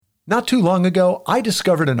Not too long ago, I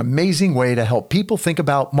discovered an amazing way to help people think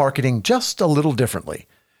about marketing just a little differently.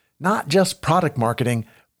 Not just product marketing,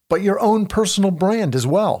 but your own personal brand as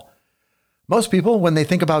well. Most people, when they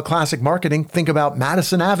think about classic marketing, think about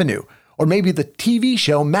Madison Avenue, or maybe the TV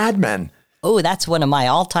show Mad Men. Oh, that's one of my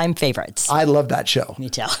all-time favorites. I love that show. Me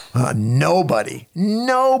too. Nobody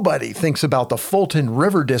thinks about the Fulton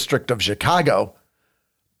River District of Chicago.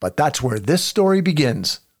 But that's where this story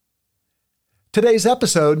begins. Today's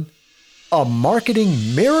episode, a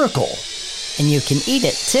marketing miracle. And you can eat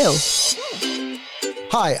it too.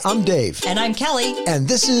 Hi, I'm Dave. And I'm Kelly. And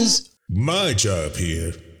this is... My job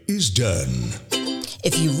here is done.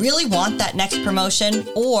 If you really want that next promotion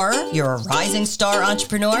or you're a rising star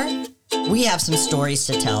entrepreneur, we have some stories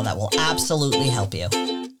to tell that will absolutely help you.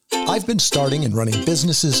 I've been starting and running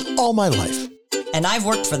businesses all my life. And I've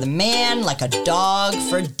worked for the man like a dog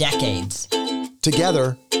for decades.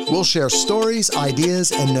 Together, we'll share stories,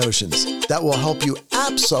 ideas, and notions that will help you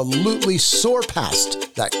absolutely soar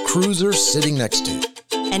past that cruiser sitting next to you.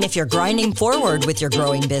 And if you're grinding forward with your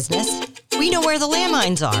growing business, we know where the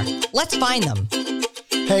landmines are. Let's find them.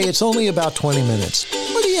 Hey, it's only about 20 minutes.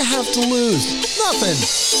 What do you have to lose?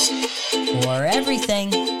 Nothing. Or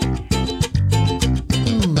everything.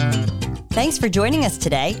 Thanks for joining us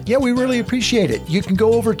today. Yeah, we really appreciate it. You can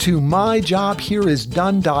go over to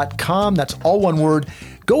myjobhereisdone.com. That's all one word.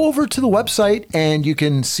 Go over to the website and you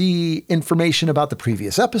can see information about the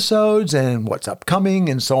previous episodes and what's upcoming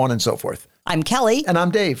and so on and so forth. I'm Kelly. And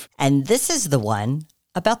I'm Dave. And this is the one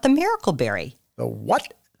about the miracle berry. The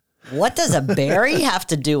what? What does a berry have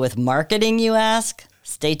to do with marketing, you ask?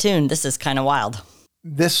 Stay tuned. This is kind of wild.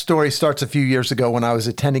 This story starts a few years ago when I was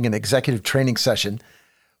attending an executive training session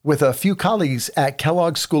with a few colleagues at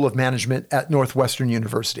Kellogg School of Management at Northwestern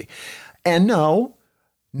University. And no,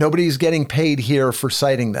 nobody's getting paid here for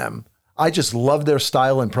citing them. I just love their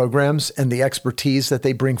style and programs and the expertise that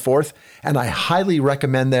they bring forth, and I highly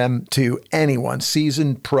recommend them to anyone,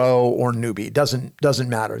 seasoned, pro, or newbie. Doesn't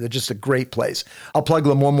matter. They're just a great place. I'll plug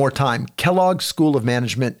them one more time. Kellogg School of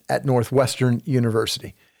Management at Northwestern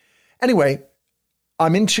University. Anyway,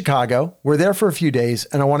 I'm in Chicago. We're there for a few days,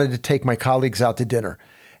 and I wanted to take my colleagues out to dinner.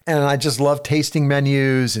 And I just love tasting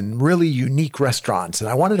menus and really unique restaurants. And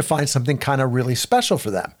I wanted to find something kind of really special for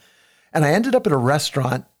them. And I ended up at a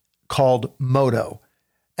restaurant called Moto,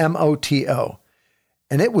 M-O-T-O.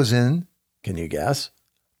 And it was in, can you guess,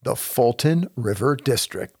 the Fulton River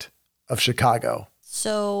District of Chicago.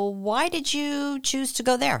 So why did you choose to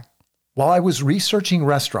go there? While I was researching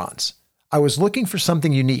restaurants, I was looking for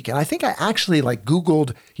something unique. And I think I actually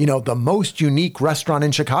Googled, the most unique restaurant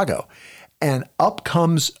in Chicago. And up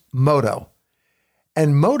comes Moto.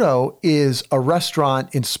 And Moto is a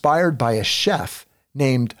restaurant inspired by a chef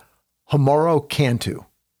named Homauro Cantu.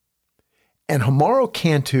 And Homauro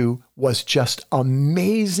Cantu was just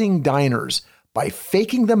amazing diners by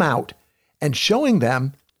faking them out and showing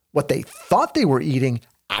them what they thought they were eating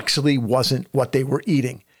actually wasn't what they were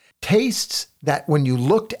eating. Tastes that when you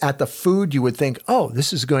looked at the food, you would think, oh,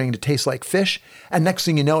 this is going to taste like fish. And next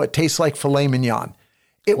thing you know, it tastes like filet mignon.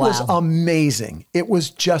 It was amazing. It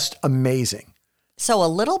was just amazing. So a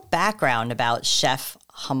little background about Chef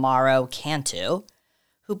Homauro Cantu,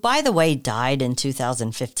 who, by the way, died in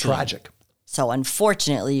 2015. Tragic. So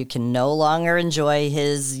unfortunately, you can no longer enjoy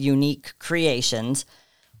his unique creations.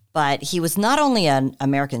 But he was not only an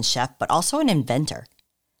American chef, but also an inventor.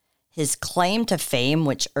 His claim to fame,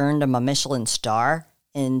 which earned him a Michelin star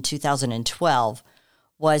in 2012,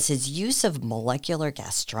 was his use of molecular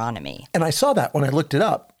gastronomy. And I saw that when I looked it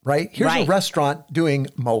up, right? Here's a restaurant doing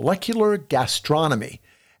molecular gastronomy.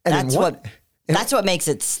 And that's what makes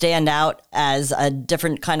it stand out as a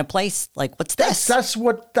different kind of place. Like, what's this? That's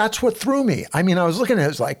what threw me. I mean, I was looking at it, it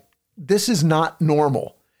was like, this is not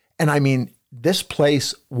normal. And I mean, this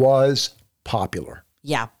place was popular.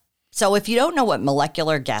 Yeah. So if you don't know what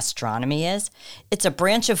molecular gastronomy is, it's a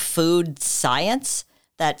branch of food science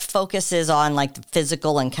that focuses on the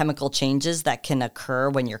physical and chemical changes that can occur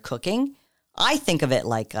when you're cooking. I think of it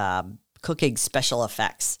like cooking special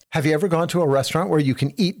effects. Have you ever gone to a restaurant where you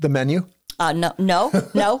can eat the menu? No,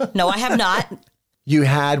 I have not. You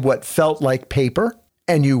had what felt like paper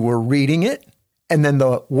and you were reading it. And then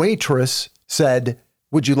the waitress said,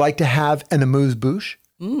 would you like to have an amuse-bouche?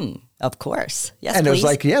 Of course. Yes, and please. it was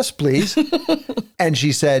like, yes, please. And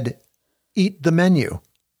she said, eat the menu.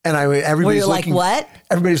 And everybody's looking, what?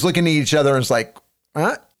 Everybody's looking at each other and it's like,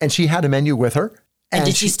 huh? And she had a menu with her. And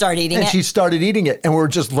did she start eating it? And she started eating it. And we're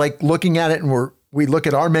just looking at it and we look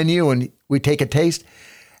at our menu and we take a taste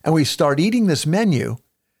and we start eating this menu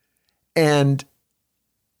and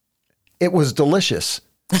it was delicious.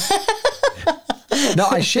 No,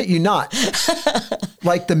 I shit you not.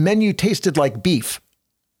 Like the menu tasted like beef.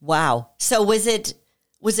 Wow. So was it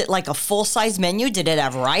like a full-size menu? Did it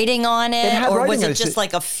have writing on it? It had or writing was on it it. just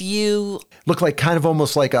like a few? Looked like kind of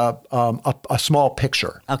almost like a small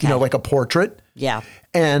picture. Okay. You know, like a portrait. Yeah.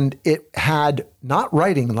 And it had not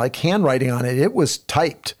writing, like handwriting on it. It was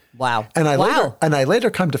typed. Wow. And I later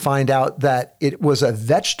come to find out that it was a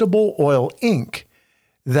vegetable oil ink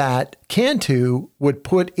that Cantu would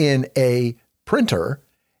put in a printer,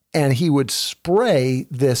 and he would spray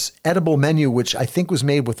this edible menu, which I think was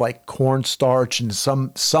made with like cornstarch and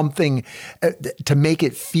something to make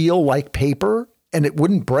it feel like paper, and it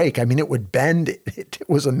wouldn't break. I mean, it would bend. It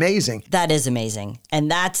was amazing. That is amazing.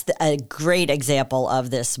 And that's a great example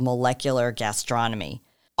of this molecular gastronomy.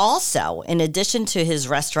 Also, in addition to his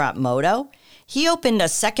restaurant Moto, he opened a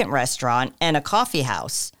second restaurant and a coffee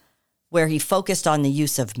house where he focused on the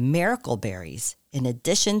use of miracle berries in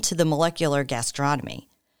addition to the molecular gastronomy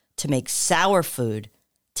to make sour food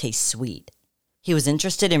taste sweet. He was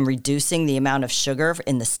interested in reducing the amount of sugar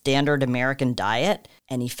in the standard American diet,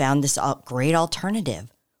 and he found this great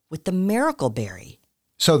alternative with the miracle berry.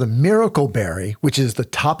 So the miracle berry, which is the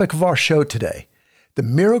topic of our show today, the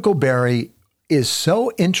miracle berry is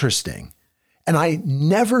so interesting, and I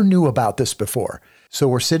never knew about this before. So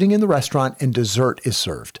we're sitting in the restaurant and dessert is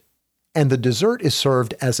served. And the dessert is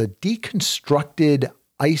served as a deconstructed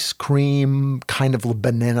ice cream kind of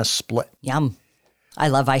banana split. Yum. I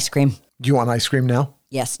love ice cream. Do you want ice cream now?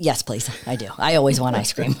 Yes, please. I do. I always want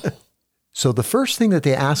ice cream. So the first thing that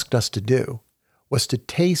they asked us to do was to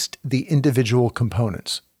taste the individual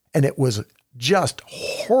components. And it was just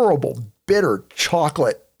horrible, bitter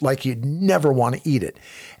chocolate, like you'd never want to eat it.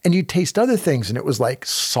 And you'd taste other things and it was like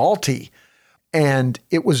salty. And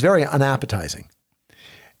it was very unappetizing.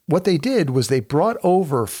 What they did was they brought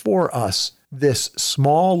over for us this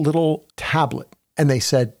small little tablet. And they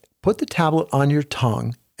said, put the tablet on your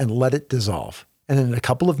tongue and let it dissolve. And in a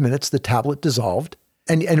couple of minutes, the tablet dissolved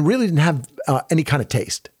and really didn't have any kind of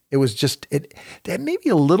taste. It was just, it had maybe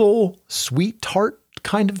a little sweet tart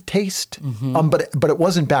kind of taste, but it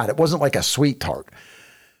wasn't bad. It wasn't like a sweet tart.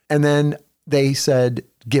 And then they said,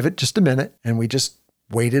 give it just a minute. And we just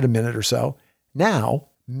waited a minute or so. Now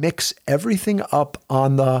mix everything up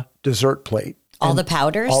on the dessert plate. All the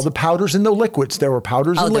powders? All the powders and the liquids. There were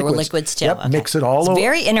powders and liquids. Oh, there were liquids too. Yep, Okay. mix it all It's over.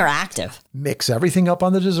 very interactive. Mix everything up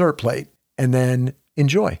on the dessert plate and then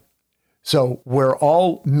enjoy. So we're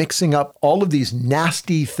all mixing up all of these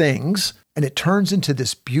nasty things and it turns into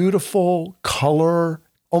this beautiful color,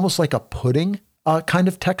 almost like a pudding kind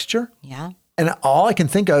of texture. Yeah. And all I can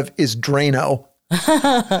think of is Drano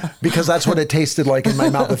because that's what it tasted like in my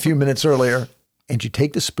mouth a few minutes earlier. And you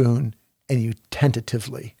take the spoon and you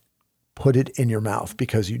tentatively put it in your mouth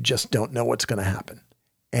because you just don't know what's going to happen.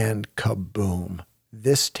 And kaboom,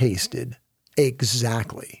 this tasted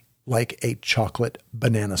exactly like a chocolate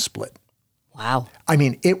banana split. Wow. I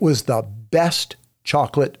mean, it was the best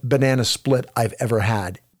chocolate banana split I've ever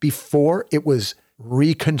had. Before it was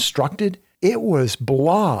reconstructed, it was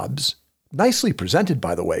blobs, nicely presented,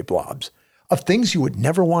 by the way, blobs, of things you would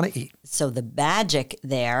never want to eat. So the magic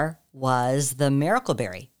there was the miracle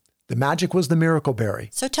berry. The magic was the miracle berry.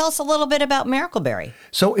 So tell us a little bit about miracle berry.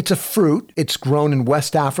 So it's a fruit. It's grown in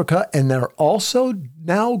West Africa, and they're also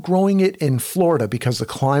now growing it in Florida because the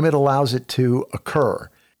climate allows it to occur.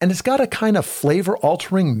 And it's got a kind of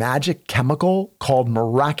flavor-altering magic chemical called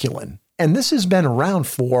miraculin. And this has been around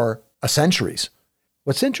for centuries.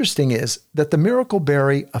 What's interesting is that the miracle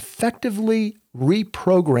berry effectively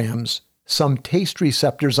reprograms some taste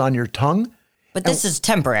receptors on your tongue. But this is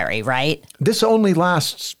temporary, right? This only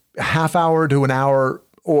lasts a half hour to an hour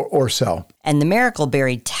or so. And the miracle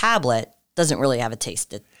berry tablet doesn't really have a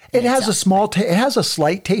taste. It has a small, it has a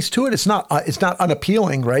slight taste to it. It's not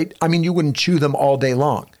unappealing, right? I mean, you wouldn't chew them all day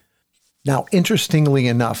long. Now, interestingly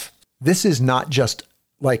enough, this is not just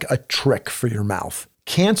like a trick for your mouth.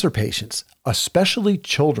 Cancer patients, especially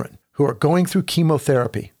children who are going through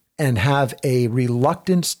chemotherapy and have a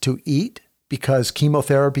reluctance to eat because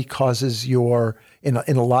chemotherapy causes in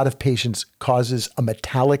a lot of patients, causes a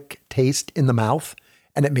metallic taste in the mouth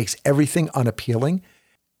and it makes everything unappealing.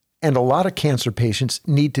 And a lot of cancer patients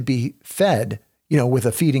need to be fed, with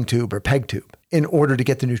a feeding tube or peg tube in order to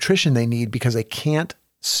get the nutrition they need because they can't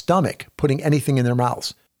stomach putting anything in their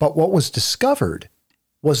mouths. But what was discovered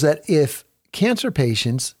was that if cancer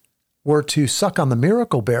patients were to suck on the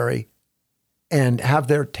miracle berry and have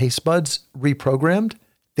their taste buds reprogrammed,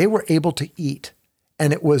 they were able to eat.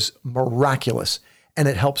 And it was miraculous. And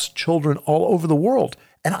it helps children all over the world.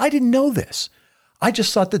 And I didn't know this. I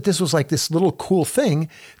just thought that this was like this little cool thing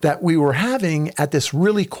that we were having at this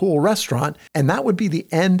really cool restaurant. And that would be the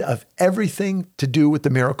end of everything to do with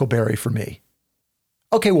the Miracle Berry for me.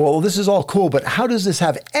 Okay, well, this is all cool, but how does this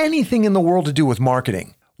have anything in the world to do with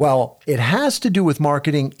marketing? Well, it has to do with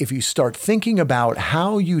marketing if you start thinking about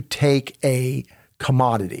how you take a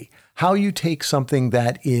commodity, how you take something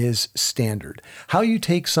that is standard, how you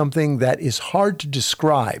take something that is hard to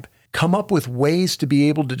describe, come up with ways to be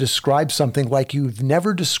able to describe something like you've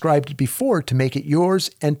never described it before to make it yours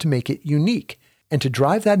and to make it unique. And to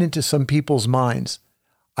drive that into some people's minds,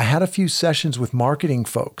 I had a few sessions with marketing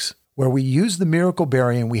folks where we used the Miracle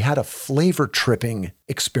Berry and we had a flavor tripping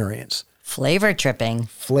experience. Flavor tripping.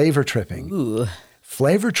 Flavor tripping. Ooh.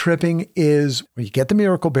 Flavor tripping is where you get the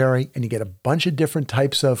Miracle Berry and you get a bunch of different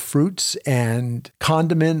types of fruits and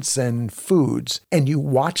condiments and foods, and you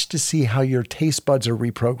watch to see how your taste buds are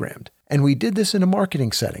reprogrammed. And we did this in a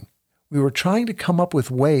marketing setting. We were trying to come up with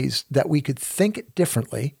ways that we could think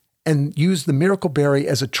differently and use the Miracle Berry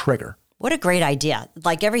as a trigger. What a great idea.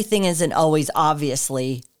 Like everything isn't always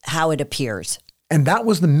obviously how it appears. And that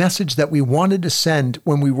was the message that we wanted to send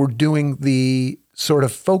when we were doing the sort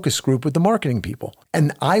of focus group with the marketing people.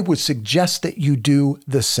 And I would suggest that you do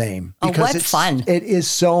the same. Because it's fun. It is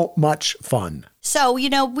so much fun. So,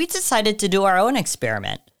 we decided to do our own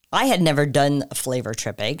experiment. I had never done flavor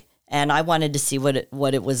tripping, and I wanted to see what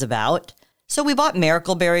it was about. So we bought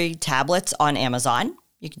Miracle Berry tablets on Amazon.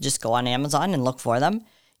 You can just go on Amazon and look for them.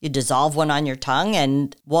 You dissolve one on your tongue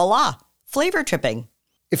and voila, flavor tripping.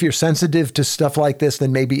 If you're sensitive to stuff like this,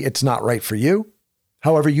 then maybe it's not right for you.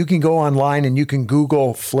 However, you can go online and you can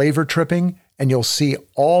Google flavor tripping and you'll see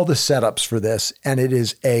all the setups for this, and it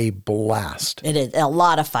is a blast. It is a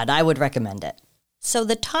lot of fun. I would recommend it. So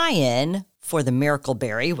the tie-in for the Miracle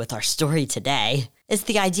Berry with our story today is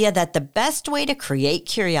the idea that the best way to create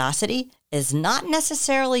curiosity is not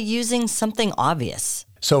necessarily using something obvious.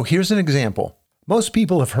 So here's an example. Most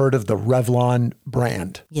people have heard of the Revlon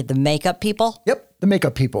brand. Yeah, the makeup people? Yep, the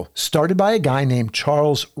makeup people. Started by a guy named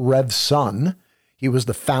Charles Revson. He was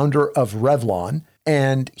the founder of Revlon,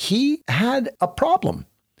 and he had a problem.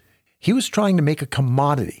 He was trying to make a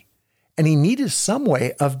commodity, and he needed some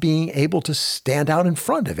way of being able to stand out in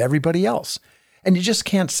front of everybody else. And you just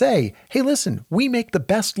can't say, hey, listen, we make the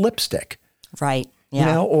best lipstick. Right,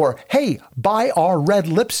 yeah. Or, hey, buy our red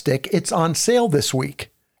lipstick. It's on sale this week.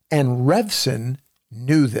 And Revson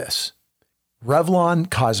knew this.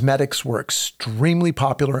 Revlon cosmetics were extremely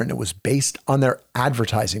popular, and it was based on their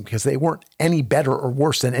advertising because they weren't any better or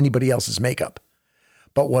worse than anybody else's makeup.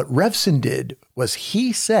 But what Revson did was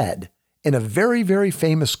he said in a very, very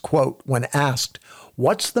famous quote when asked,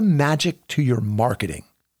 what's the magic to your marketing?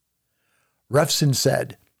 Revson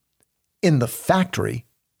said, in the factory,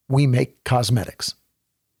 we make cosmetics.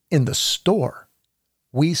 In the store,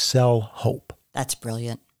 we sell hope. That's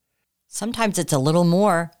brilliant. Sometimes it's a little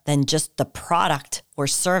more than just the product or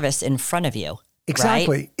service in front of you.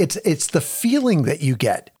 Exactly. Right? It's the feeling that you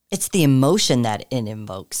get. It's the emotion that it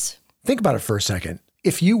invokes. Think about it for a second.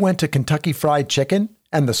 If you went to Kentucky Fried Chicken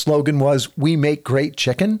and the slogan was, we make great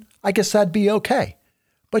chicken, I guess that'd be okay.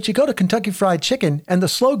 But you go to Kentucky Fried Chicken and the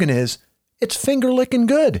slogan is, it's finger licking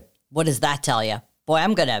good. What does that tell you? Boy,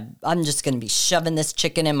 I'm just gonna be shoving this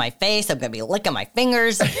chicken in my face. I'm gonna be licking my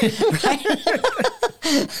fingers. Right?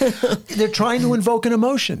 They're trying to invoke an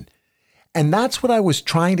emotion. And that's what I was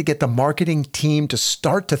trying to get the marketing team to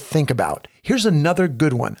start to think about. Here's another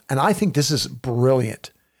good one, and I think this is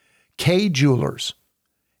brilliant. Kay Jewelers.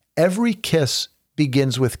 Every kiss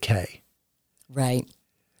begins with K. Right.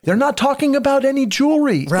 They're not talking about any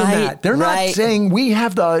jewelry right, in that. They're not saying we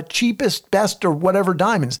have the cheapest, best, or whatever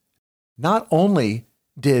diamonds. Not only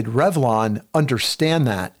did Revlon understand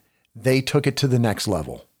that, they took it to the next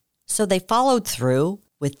level. So they followed through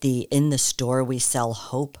with the in the store we sell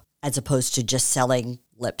hope as opposed to just selling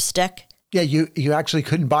lipstick. Yeah, you actually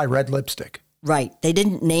couldn't buy red lipstick. Right. They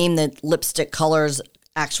didn't name the lipstick colors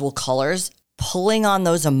actual colors. Pulling on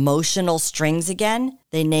those emotional strings again,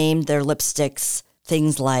 they named their lipsticks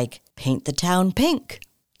things like Paint the Town Pink,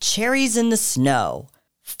 Cherries in the Snow,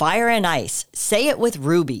 Fire and Ice, Say It with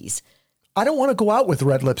Rubies. I don't want to go out with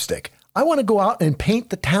red lipstick. I want to go out and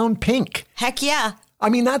paint the town pink. Heck yeah. I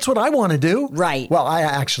mean, that's what I want to do. Right. Well, I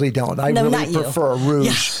actually don't. I really prefer a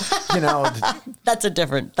rouge. Yeah. That's a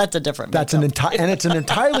different That's and it's an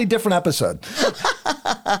entirely different episode.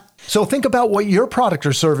 So think about what your product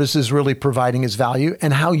or service is really providing as value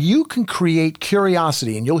and how you can create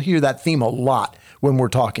curiosity. And you'll hear that theme a lot when we're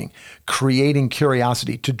talking, creating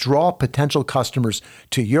curiosity to draw potential customers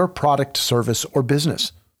to your product, service, or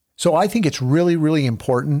business. So I think it's really, really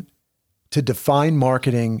important to define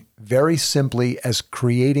marketing very simply as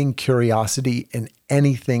creating curiosity in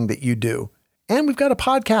anything that you do. And we've got a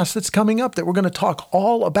podcast that's coming up that we're going to talk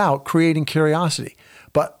all about creating curiosity.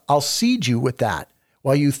 But I'll seed you with that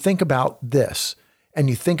while you think about this and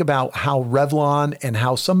you think about how Revlon and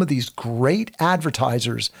how some of these great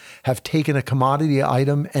advertisers have taken a commodity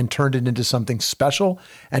item and turned it into something special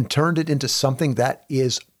and turned it into something that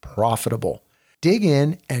is profitable. Dig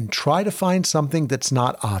in and try to find something that's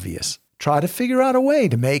not obvious. Try to figure out a way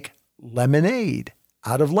to make lemonade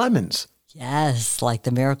out of lemons. Yes, like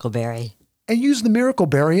the Miracle Berry. And use the Miracle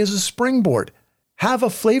Berry as a springboard. Have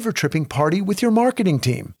a flavor tripping party with your marketing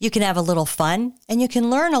team. You can have a little fun and you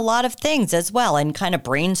can learn a lot of things as well and kind of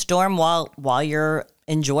brainstorm while you're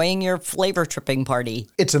enjoying your flavor tripping party.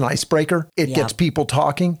 It's an icebreaker. It gets people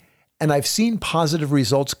talking. And I've seen positive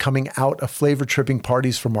results coming out of flavor tripping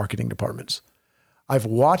parties for marketing departments. I've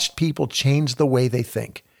watched people change the way they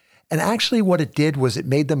think. And actually what it did was it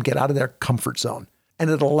made them get out of their comfort zone. And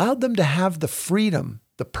it allowed them to have the freedom,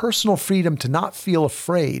 the personal freedom to not feel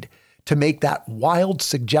afraid to make that wild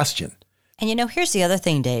suggestion. And here's the other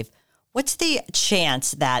thing, Dave. What's the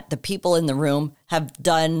chance that the people in the room have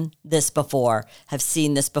done this before, have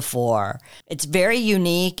seen this before? It's very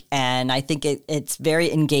unique, and I think it's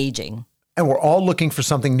very engaging. And we're all looking for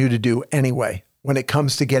something new to do anyway when it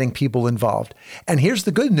comes to getting people involved. And here's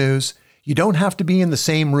the good news. You don't have to be in the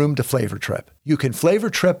same room to flavor trip. You can flavor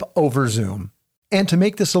trip over Zoom. And to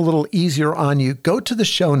make this a little easier on you, go to the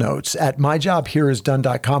show notes at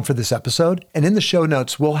myjobhereisdone.com for this episode. And in the show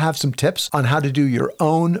notes, we'll have some tips on how to do your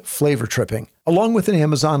own flavor tripping, along with an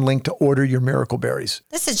Amazon link to order your Miracle Berries.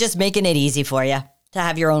 This is just making it easy for you to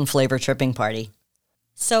have your own flavor tripping party.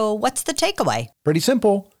 So what's the takeaway? Pretty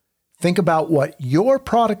simple. Think about what your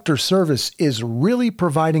product or service is really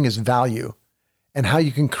providing as value and how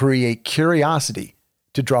you can create curiosity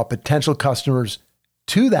to draw potential customers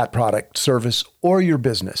to that product, service, or your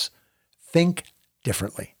business. Think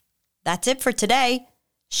differently. That's it for today.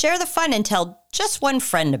 Share the fun and tell just one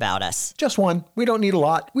friend about us. Just one. We don't need a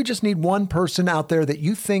lot. We just need one person out there that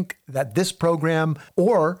you think that this program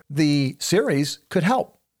or the series could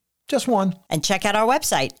help. Just one. And check out our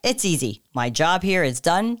website. It's easy.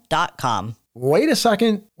 myjobhereisdone.com. Wait a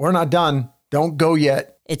second. We're not done. Don't go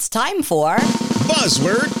yet. It's time for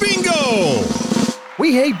Buzzword Bingo!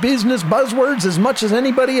 We hate business buzzwords as much as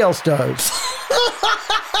anybody else does.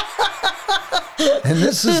 And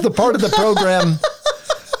this is the part of the program.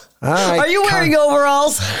 All right, Are you wearing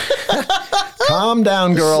overalls? Calm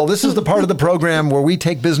down, girl. This is the part of the program where we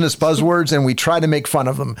take business buzzwords and we try to make fun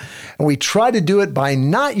of them. And we try to do it by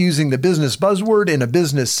not using the business buzzword in a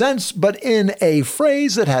business sense, but in a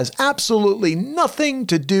phrase that has absolutely nothing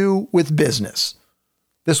to do with business.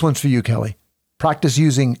 This one's for you, Kelly. Practice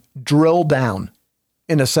using drill down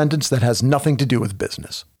in a sentence that has nothing to do with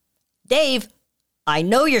business. Dave, I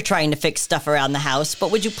know you're trying to fix stuff around the house,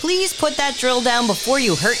 but would you please put that drill down before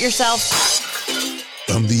you hurt yourself?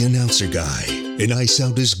 I'm the announcer guy, and I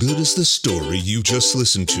sound as good as the story you just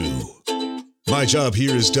listened to. My Job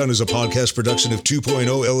Here Is Done is a podcast production of 2.0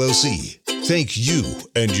 LLC. Thank you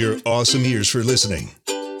and your awesome ears for listening.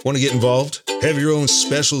 Want to get involved? Have your own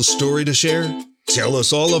special story to share? Tell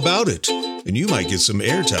us all about it, and you might get some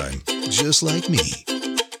airtime, just like me.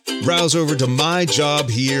 Browse over to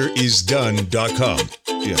myjobhereisdone.com.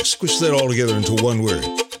 Yeah, squish that all together into one word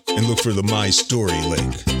and look for the My Story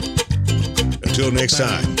link. Until next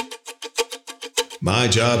time, my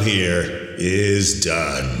job here is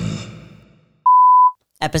done.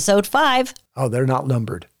 Episode 5. Oh, they're not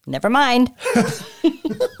numbered. Never mind.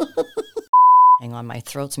 Hang on, my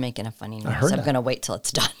throat's making a funny noise. I'm going to wait till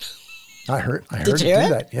it's done. I heard Did it you hear do it?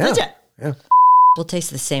 that. Yeah. Did you? Yeah. We'll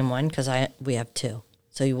taste the same one because we have two.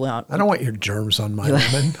 So you won't. I don't want your germs on my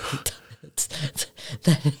lemon.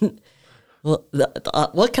 Well,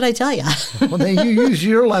 what can I tell you? Well, then you use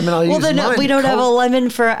your lemon. I'll use mine. We don't have a lemon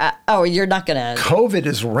for. You're not gonna. COVID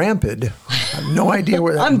is rampant. I have no idea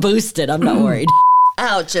where that. I'm boosted. I'm not worried.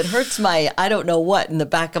 Ouch! It hurts my. I don't know what in the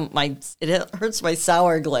back of my. It hurts my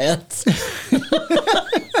sour glands.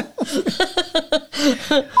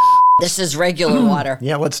 This is regular water.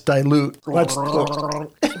 Yeah, let's dilute. Let's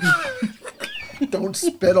don't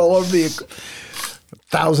spit all over the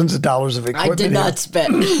thousands of dollars of equipment. I did not spit.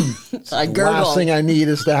 I gurgled. Last thing I need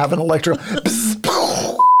is to have an electro.